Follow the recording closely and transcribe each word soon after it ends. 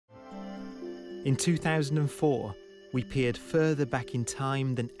In 2004, we peered further back in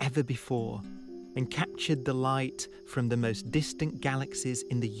time than ever before and captured the light from the most distant galaxies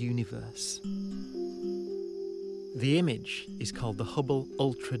in the universe. The image is called the Hubble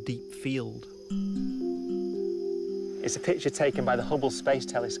Ultra Deep Field. It's a picture taken by the Hubble Space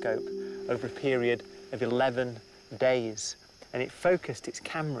Telescope over a period of 11 days, and it focused its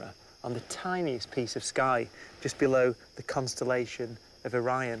camera on the tiniest piece of sky just below the constellation of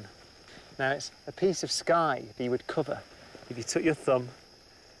Orion. Now, it's a piece of sky that you would cover if you took your thumb,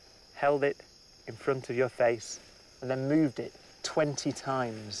 held it in front of your face, and then moved it 20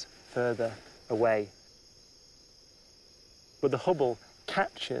 times further away. But the Hubble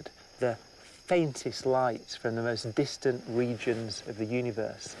captured the faintest light from the most distant regions of the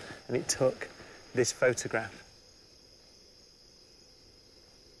universe, and it took this photograph.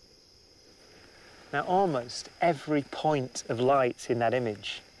 Now, almost every point of light in that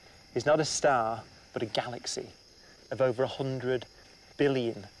image is not a star, but a galaxy of over 100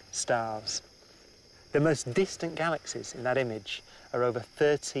 billion stars. The most distant galaxies in that image are over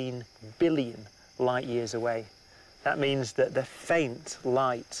 13 billion light years away. That means that the faint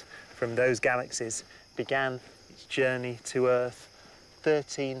light from those galaxies began its journey to Earth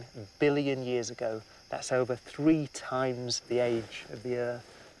 13 billion years ago. That's over 3 times the age of the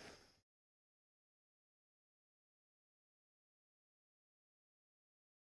Earth.